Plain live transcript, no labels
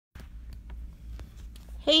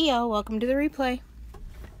Hey y'all, welcome to the replay.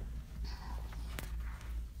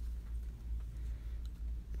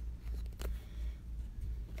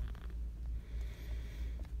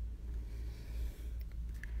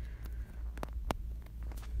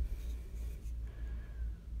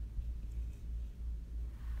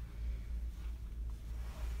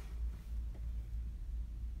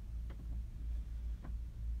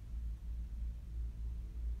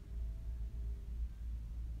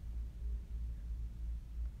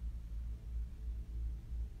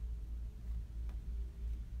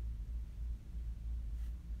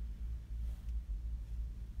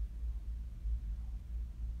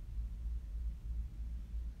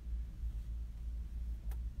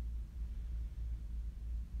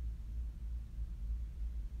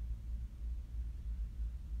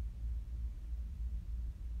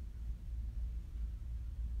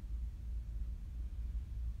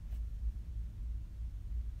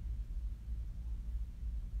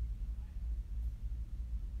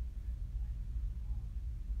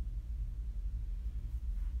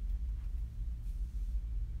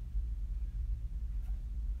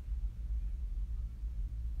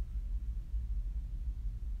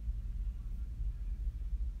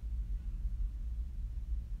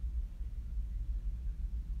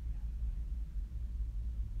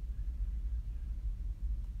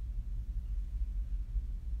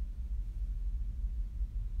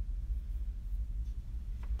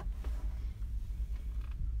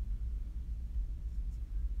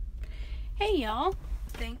 Hey y'all,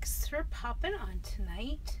 thanks for popping on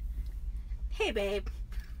tonight. Hey babe.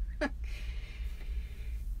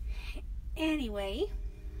 Anyway,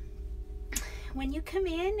 when you come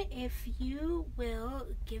in, if you will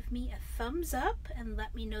give me a thumbs up and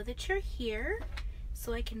let me know that you're here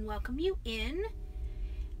so I can welcome you in.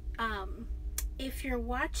 If you're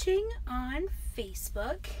watching on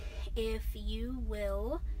Facebook, if you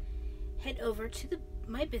will head over to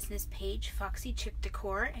my business page, Foxy Chick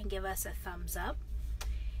Decor, and give us a thumbs up.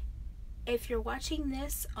 If you're watching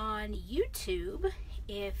this on YouTube,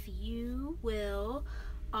 if you will,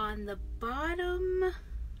 on the bottom, let's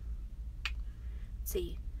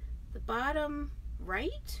see, the bottom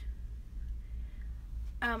right,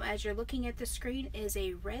 as you're looking at the screen, is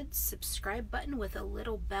a red subscribe button with a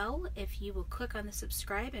little bell. If you will click on the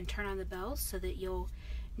subscribe and turn on the bell so that you'll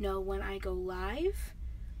know when I go live,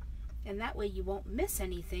 and that way you won't miss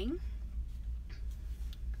anything.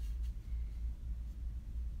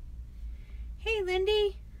 Hey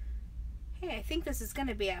Lindy. Hey, I think this is going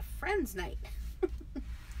to be a friends night.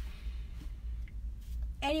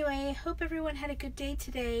 Anyway, hope everyone had a good day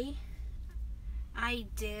today. I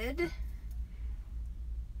did.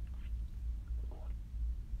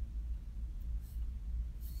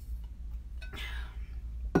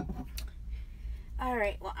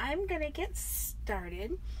 Alright, well, I'm going to get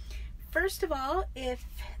started. First of all, if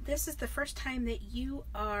this is the first time that you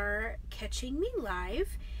are catching me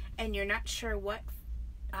live and you're not sure what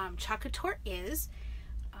Chocator is,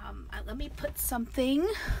 let me put something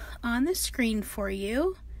on the screen for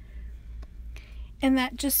you, and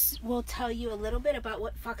that just will tell you a little bit about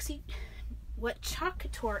what Chocator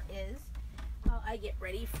is while I get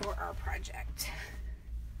ready for our project.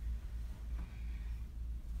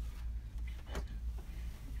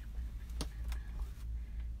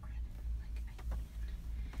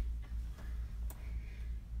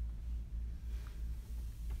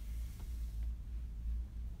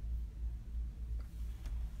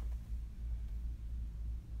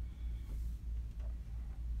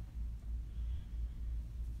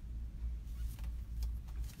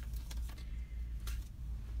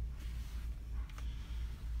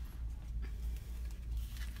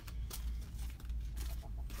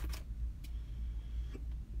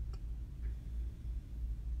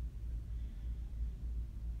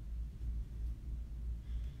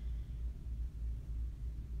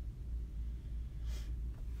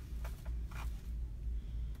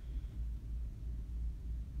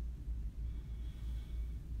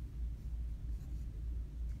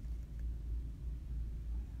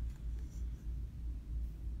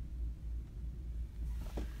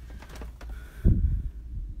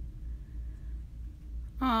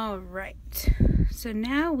 All right, so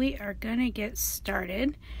now we are gonna get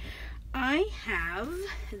started. I have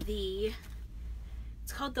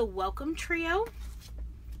it's called the Welcome Trio.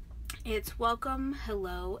 It's Welcome,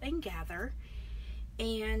 Hello, and Gather.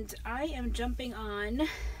 And I am jumping on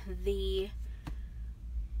the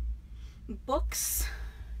books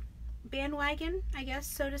bandwagon, I guess,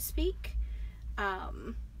 so to speak. I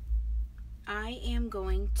am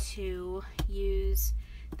going to use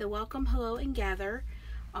the Welcome, Hello, and Gather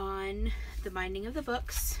on the binding of the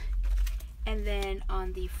books, And then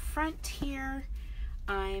on the front here,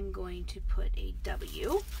 I'm going to put a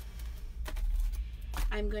W.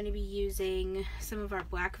 I'm going to be using some of our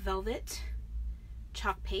black velvet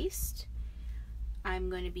chalk paste. I'm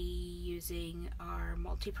going to be using our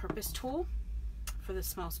multi-purpose tool for the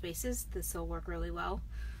small spaces. This will work really well.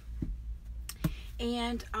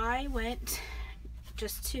 And I went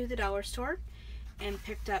just to the dollar store and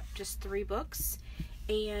picked up just 3 books,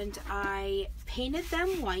 and I painted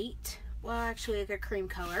them white, well actually like a cream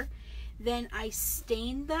color. Then I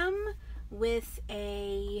stained them with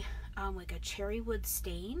a like a cherry wood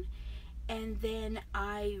stain, and then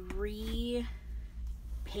I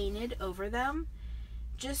painted over them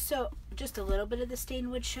just a little bit of the stain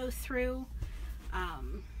would show through,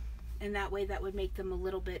 and that way that would make them a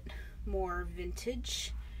little bit more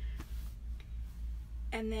vintage.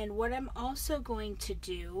 And then what I'm also going to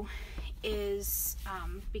do is,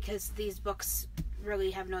 because these books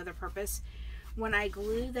really have no other purpose, when I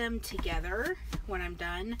glue them together, when I'm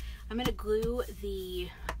done, I'm going to glue the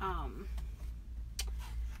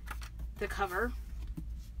cover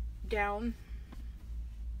down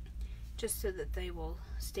just so that they will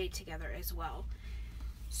stay together as well.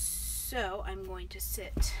 So I'm going to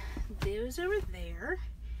sit those over there,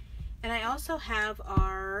 and I also have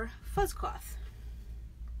our fuzz cloth.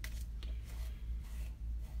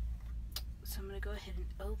 So I'm going to go ahead and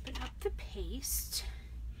open up the paste,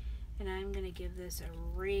 and I'm going to give this a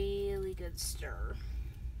really good stir.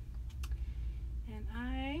 And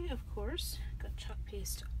I, of course, got chalk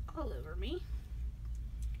paste all over me.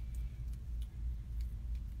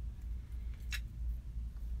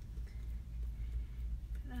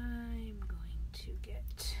 But I'm going to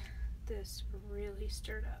get this really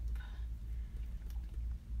stirred up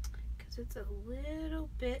because it's a little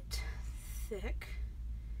bit thick.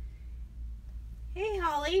 Hey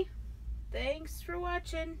Holly, thanks for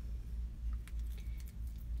watching.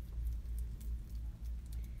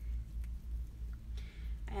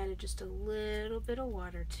 I added just a little bit of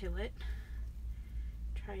water to it,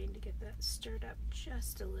 trying to get that stirred up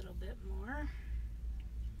just a little bit more.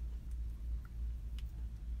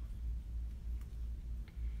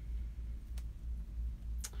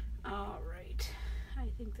 All right, I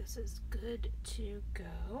think this is good to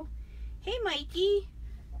go. Hey Mikey,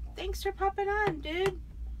 thanks for popping on, dude.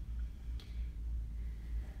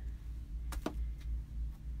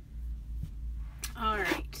 All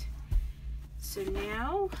right. So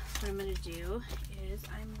now what I'm going to do is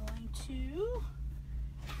I'm going to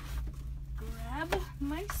grab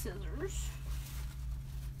my scissors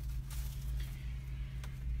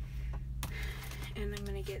and I'm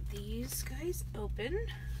going to get these guys open.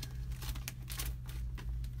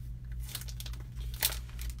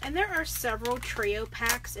 And there are several trio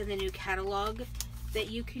packs in the new catalog that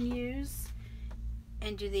you can use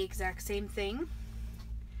and do the exact same thing.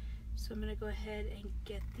 So I'm going to go ahead and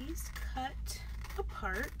get these cut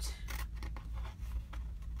apart.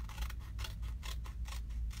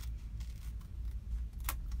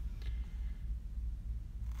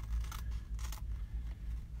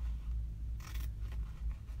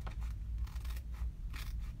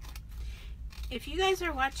 If you guys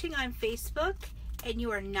are watching on Facebook and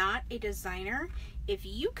you are not a designer, if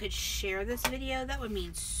you could share this video, that would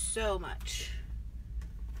mean so much.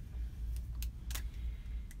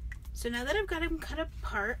 So now that I've got them cut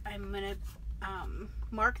apart, I'm going to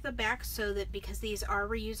mark the back so that, because these are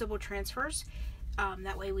reusable transfers,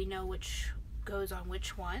 that way we know which goes on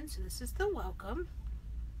which one. So this is the welcome,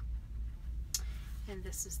 and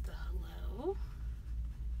this is the hello,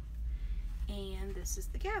 and this is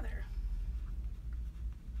the gather.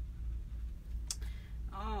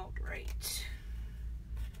 All right.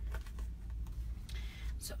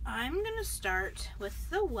 So I'm going to start with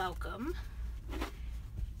the welcome.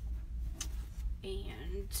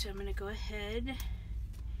 And so I'm going to go ahead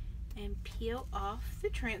and peel off the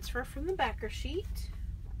transfer from the backer sheet.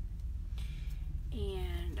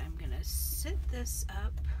 And I'm going to sit this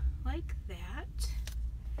up like that.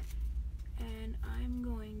 And I'm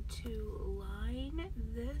going to line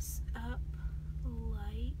this up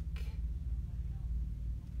like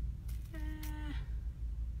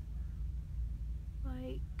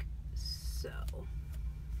so.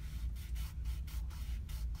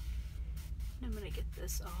 I'm going to get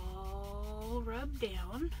this all rubbed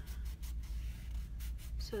down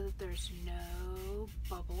so that there's no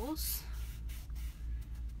bubbles.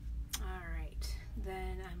 Alright,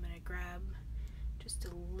 then I'm going to grab just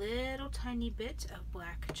a little tiny bit of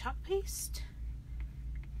black chalk paste,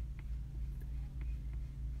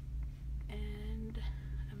 and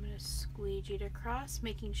I'm going to squeegee it across,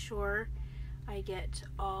 making sure I get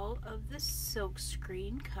all of the silk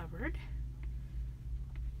screen covered.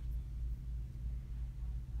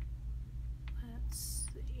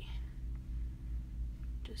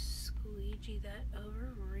 squeegee that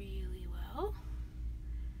over really well.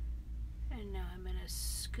 And now I'm going to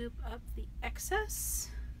scoop up the excess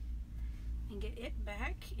and get it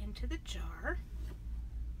back into the jar.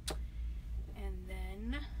 And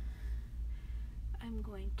then I'm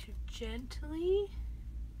going to gently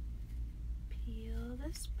peel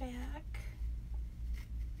this back.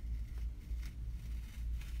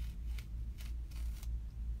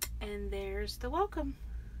 And there's the welcome.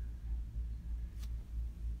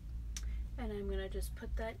 And I'm gonna just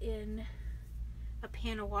put that in a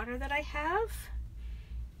pan of water that I have,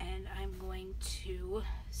 and I'm going to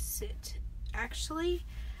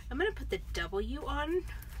I'm gonna put the W on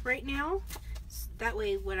right now. That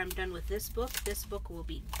way when I'm done with this book will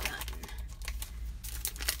be done.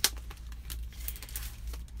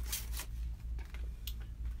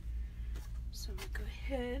 So I'm gonna go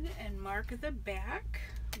ahead and mark the back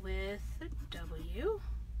with a W.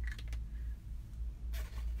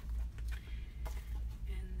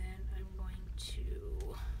 And then I'm going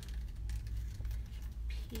to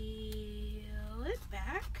peel it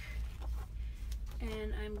back.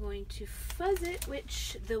 And I'm going to fuzz it,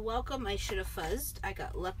 which the welcome I should have fuzzed. I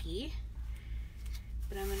got lucky.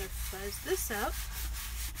 But I'm going to fuzz this up.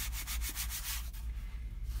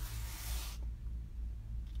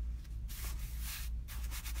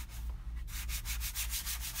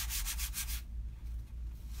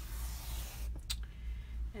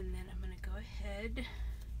 And then I'm going to go ahead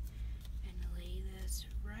and lay this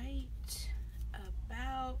right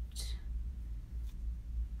about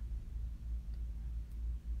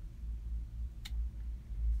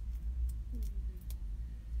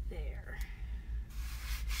there.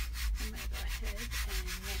 I'm going to go ahead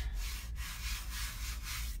and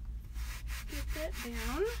get that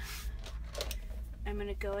down. I'm going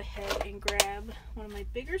to go ahead and grab one of my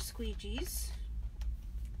bigger squeegees.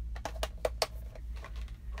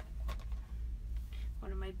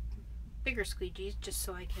 Just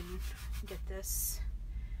so I can get this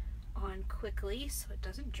on quickly so it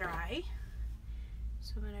doesn't dry.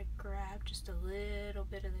 So I'm going to grab just a little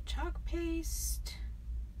bit of the chalk paste,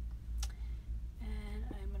 and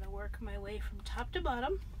I'm going to work my way from top to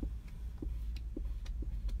bottom,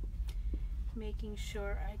 making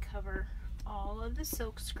sure I cover all of the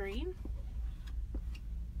silk screen.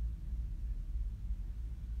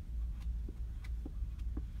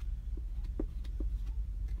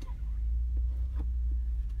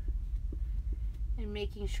 And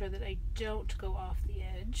making sure that I don't go off the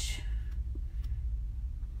edge.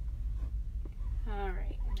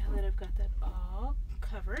 Alright, now that I've got that all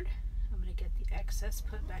covered, I'm going to get the excess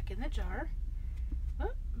put back in the jar.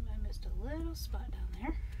 Oh, I missed a little spot down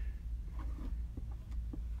there.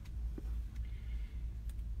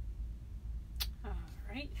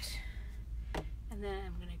 Alright, and then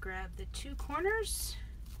I'm going to grab the two corners,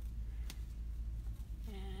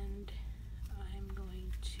 and I'm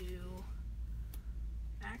going to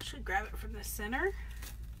actually grab it from the center,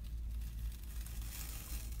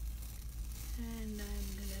 and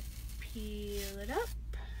I'm going to peel it up,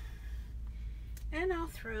 and I'll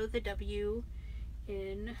throw the W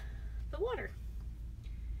in the water.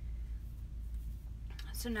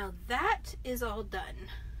 So now that is all done.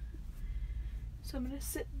 So I'm going to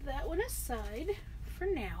set that one aside for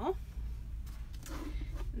now,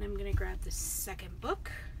 and I'm going to grab the second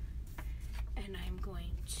book, and I'm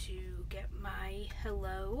going to get my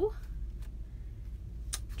hello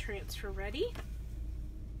transfer ready,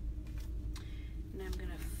 and I'm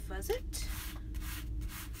going to fuzz it.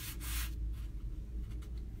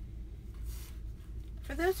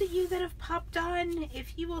 For those of you that have popped on,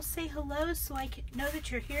 if you will say hello so I can know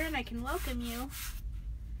that you're here and I can welcome you.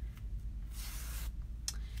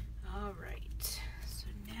 Alright, so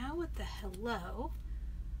now with the hello,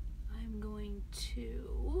 I'm going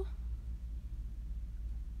to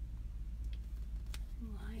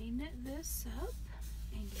line this up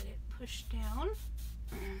and get it pushed down.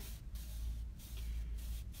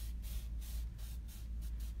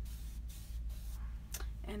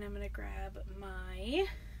 And I'm going to grab my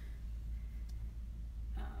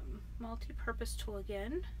multi-purpose tool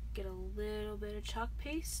again, get a little bit of chalk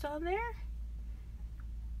paste on there.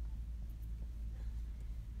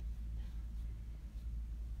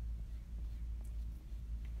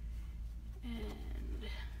 And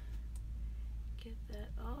get that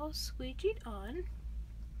all squeegeed on.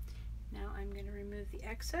 Now I'm going to remove the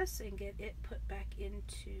excess and get it put back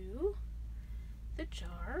into the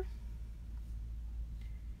jar.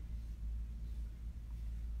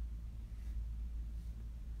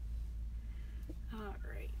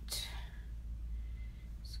 Alright,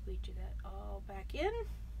 squeegee that all back in,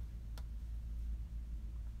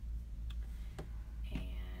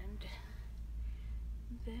 and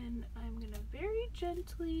then I'm going to very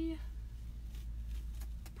gently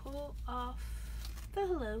pull off the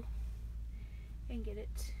hello and get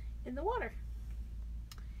it in the water.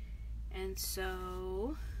 And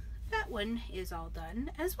so that one is all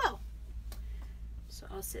done as well. So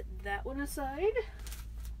I'll set that one aside.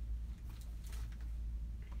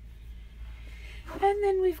 And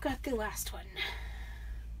then we've got the last one.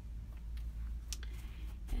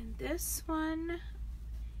 And this one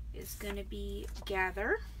is going to be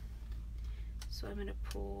gather. So I'm going to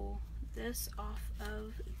pull this off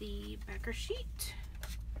of the backer sheet.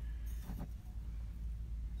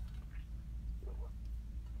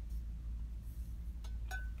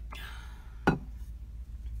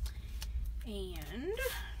 And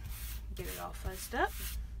get it all fuzzed up.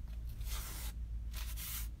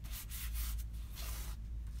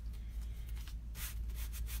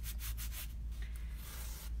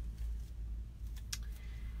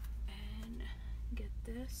 And get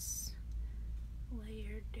this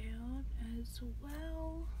layered down as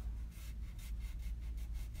well.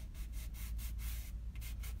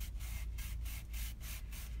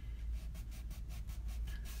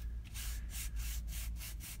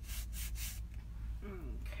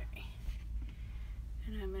 Okay.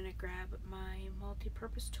 And I'm going to grab my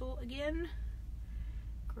multi-purpose tool again.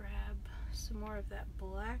 Grab some more of that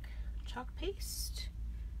black chalk paste.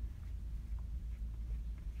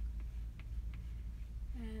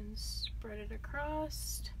 And spread it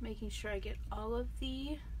across, making sure I get all of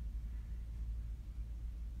the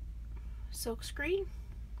silk screen.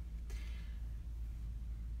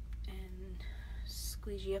 And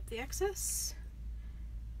squeegee up the excess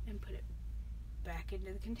and put it back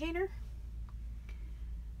into the container.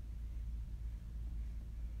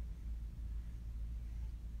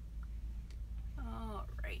 All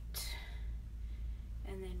right.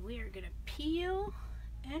 And then we are going to peel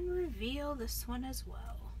and reveal this one as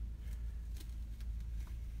well.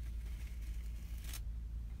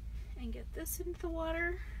 And get this into the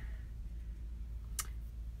water.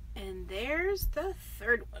 And there's the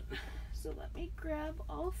third one. So let me grab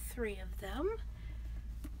all three of them.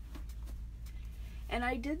 And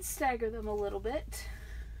I did stagger them a little bit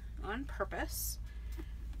on purpose.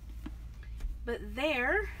 But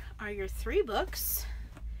there are your three books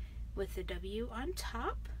with the W on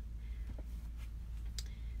top.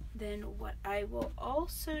 Then what I will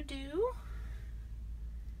also do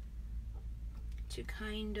to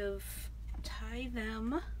kind of tie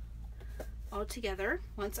them all together,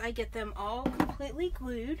 once I get them all completely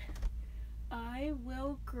glued, I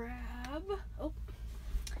will grab, oh,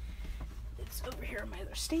 it's over here on my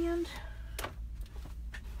other stand.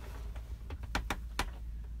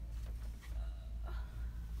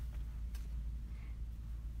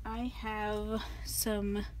 I have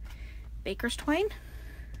some baker's twine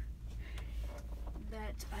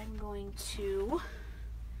that I'm going to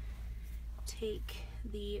take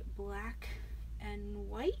the black and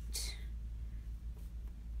white.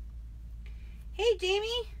 Hey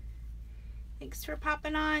Jamie, thanks for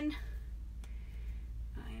popping on.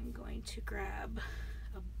 I'm going to grab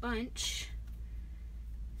a bunch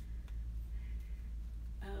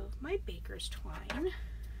of my baker's twine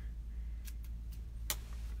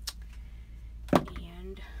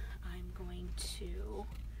and I'm going to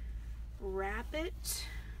wrap it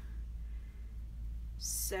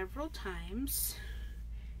several times.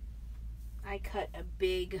 I cut a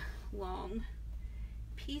big long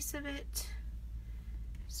piece of it,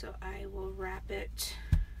 so I will wrap it.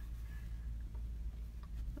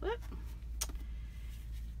 Whoop.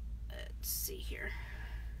 Let's see here.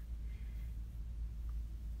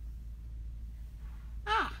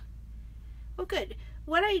 Well, good.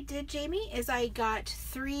 What I did, Jamie, is I got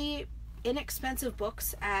 3 inexpensive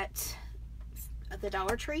books at the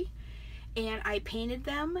Dollar Tree and I painted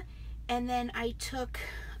them, and then I took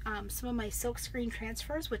some of my silkscreen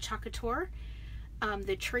transfers with Chalk Couture,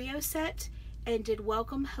 the trio set, and did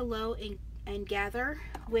Welcome, Hello, and Gather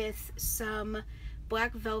with some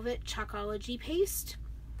black velvet Chalkology paste.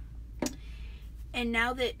 And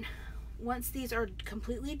now that once these are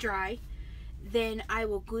completely dry, then I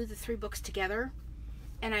will glue the 3 books together.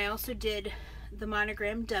 And I also did the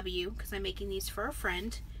monogram W because I'm making these for a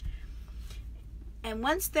friend. And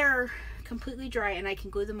once they're completely dry and I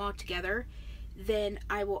can glue them all together, then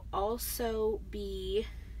I will also be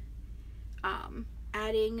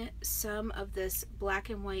adding some of this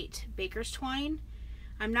black and white baker's twine.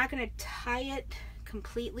 I'm not going to tie it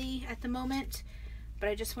completely at the moment, but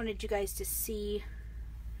I just wanted you guys to see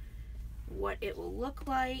what it will look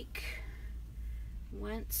like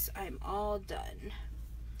once I'm all done.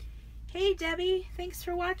 Hey Debbie, thanks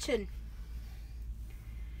for watching.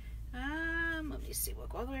 Let me see, we'll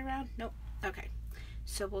go all the way around. Nope. Okay,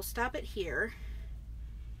 so we'll stop it here,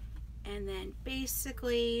 and then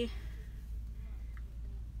basically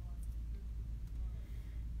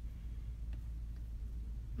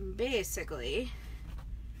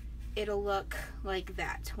it'll look like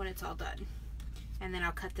that when it's all done. And then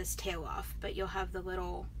I'll cut this tail off, but you'll have the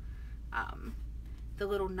little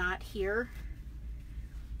knot here,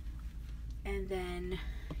 and then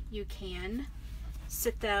you can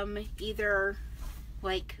sit them either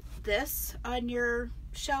like this on your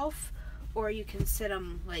shelf, or you can sit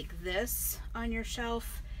them like this on your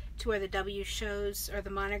shelf to where the W shows, or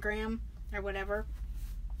the monogram or whatever.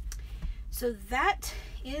 So that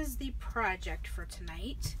is the project for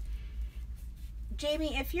tonight.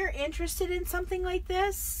 Jamie, if you're interested in something like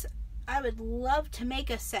this, I would love to make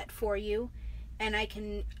a set for you, and I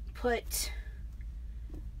can put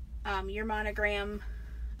your monogram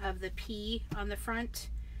of the P on the front.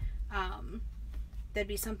 That'd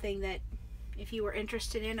be something that if you were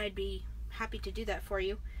interested in, I'd be happy to do that for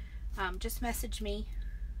you. Just message me.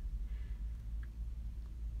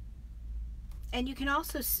 And you can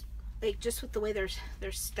also, like, just with the way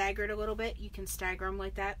they're staggered a little bit, you can stagger them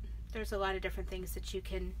like that. There's a lot of different things that you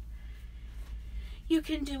can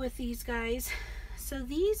do with these guys. So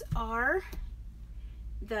these are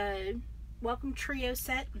the Welcome Trio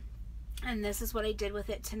set, and this is what I did with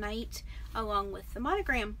it tonight, along with the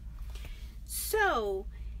monogram. So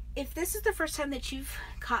if this is the first time that you've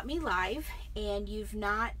caught me live and you've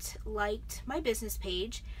not liked my business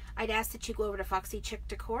page, I'd ask that you go over to Foxy Chick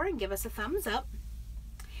Decor and give us a thumbs up.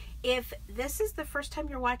 If this is the first time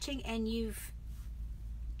you're watching and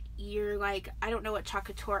you're like, I don't know what Chalk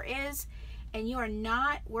Couture is, and you are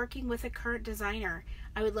not working with a current designer,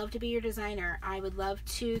 I would love to be your designer. I would love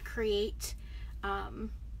to create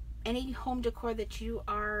any home decor that you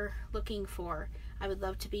are looking for. I would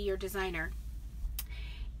love to be your designer.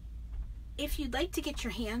 If you'd like to get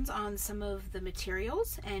your hands on some of the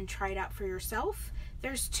materials and try it out for yourself,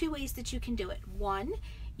 there's two ways that you can do it. One,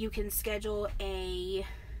 you can schedule a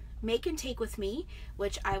make and take with me,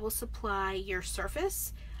 which I will supply your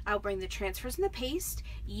surface. I'll bring the transfers and the paste.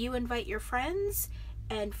 You invite your friends,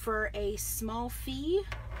 and for a small fee,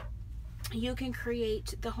 you can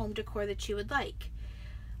create the home decor that you would like.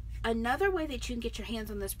 Another way that you can get your hands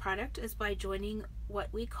on this product is by joining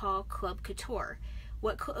what we call Club Couture.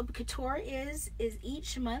 What Club Couture is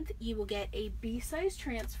each month you will get a B-size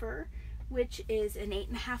transfer, which is an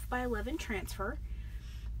 8.5 by 11 transfer.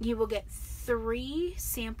 You will get 3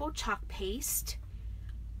 sample chalk paste,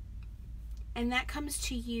 and that comes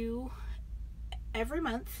to you every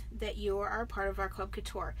month that you are a part of our Club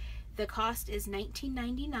Couture. The cost is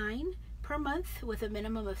 $19.99 per month with a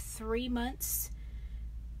minimum of 3 months.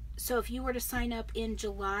 So if you were to sign up in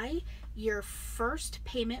July, your first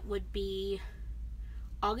payment would be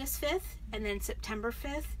August 5th, and then September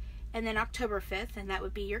 5th, and then October 5th, and that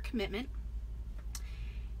would be your commitment.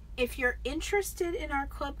 If you're interested in our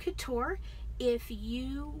Club Couture, if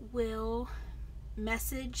you will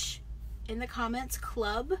message in the comments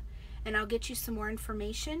club, and I'll get you some more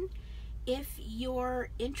information. If you're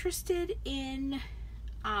interested in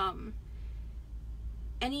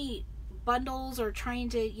any bundles or trying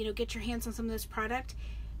to get your hands on some of this product,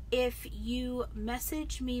 if you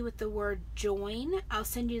message me with the word join, I'll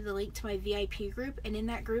send you the link to my VIP group, and in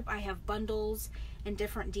that group I have bundles and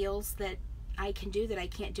different deals that I can do that I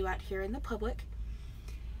can't do out here in the public.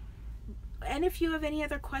 And if you have any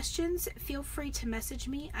other questions, feel free to message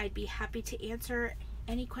me. I'd be happy to answer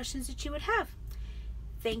any questions that you would have.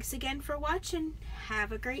 Thanks again for watching.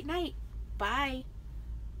 Have a great night. Bye.